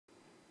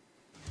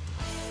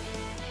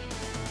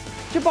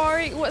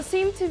Jabari, what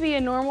seemed to be a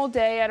normal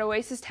day at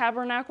Oasis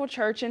Tabernacle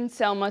Church in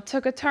Selma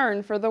took a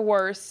turn for the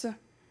worse.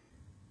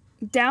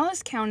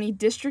 Dallas County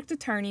District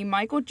Attorney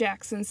Michael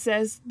Jackson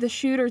says the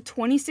shooter,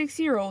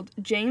 26-year-old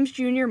James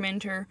Jr.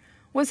 Mintor,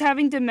 was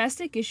having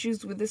domestic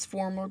issues with his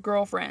former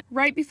girlfriend.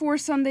 Right before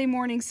Sunday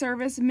morning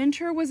service,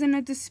 Mintor was in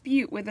a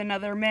dispute with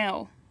another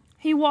male.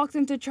 He walked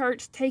into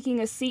church taking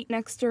a seat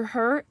next to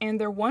her and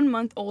their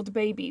 1-month-old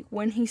baby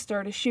when he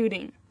started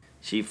shooting.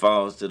 She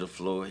falls to the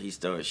floor, he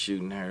starts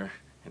shooting her,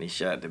 and he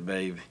shot the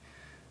baby.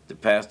 The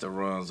pastor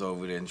runs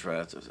over there and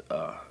tries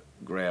to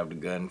grab the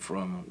gun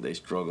from him. They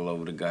struggle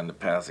over the gun. The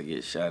pastor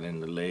gets shot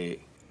in the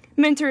leg.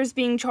 Mintor is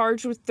being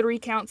charged with 3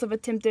 counts of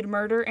attempted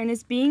murder and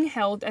is being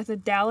held at the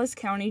Dallas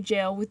County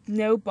Jail with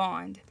no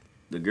bond.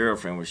 The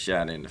girlfriend was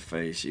shot in the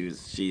face.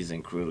 She's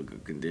in critical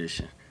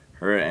condition.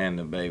 Her and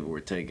the baby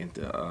were taken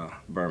to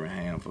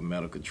Birmingham for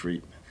medical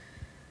treatment.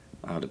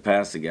 The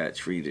pastor got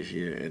treated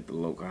here at the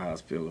local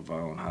hospital, of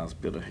our own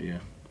hospital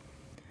here.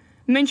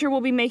 Mintor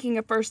will be making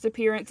a first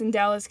appearance in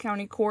Dallas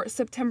County Court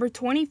September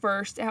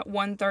 21st at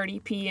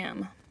 1:30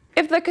 p.m.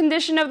 If the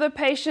condition of the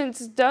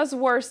patients does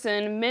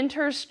worsen,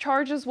 Mintor's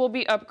charges will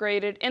be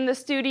upgraded. In the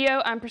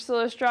studio, I'm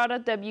Priscilla Estrada,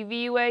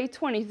 WVUA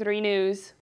 23 News.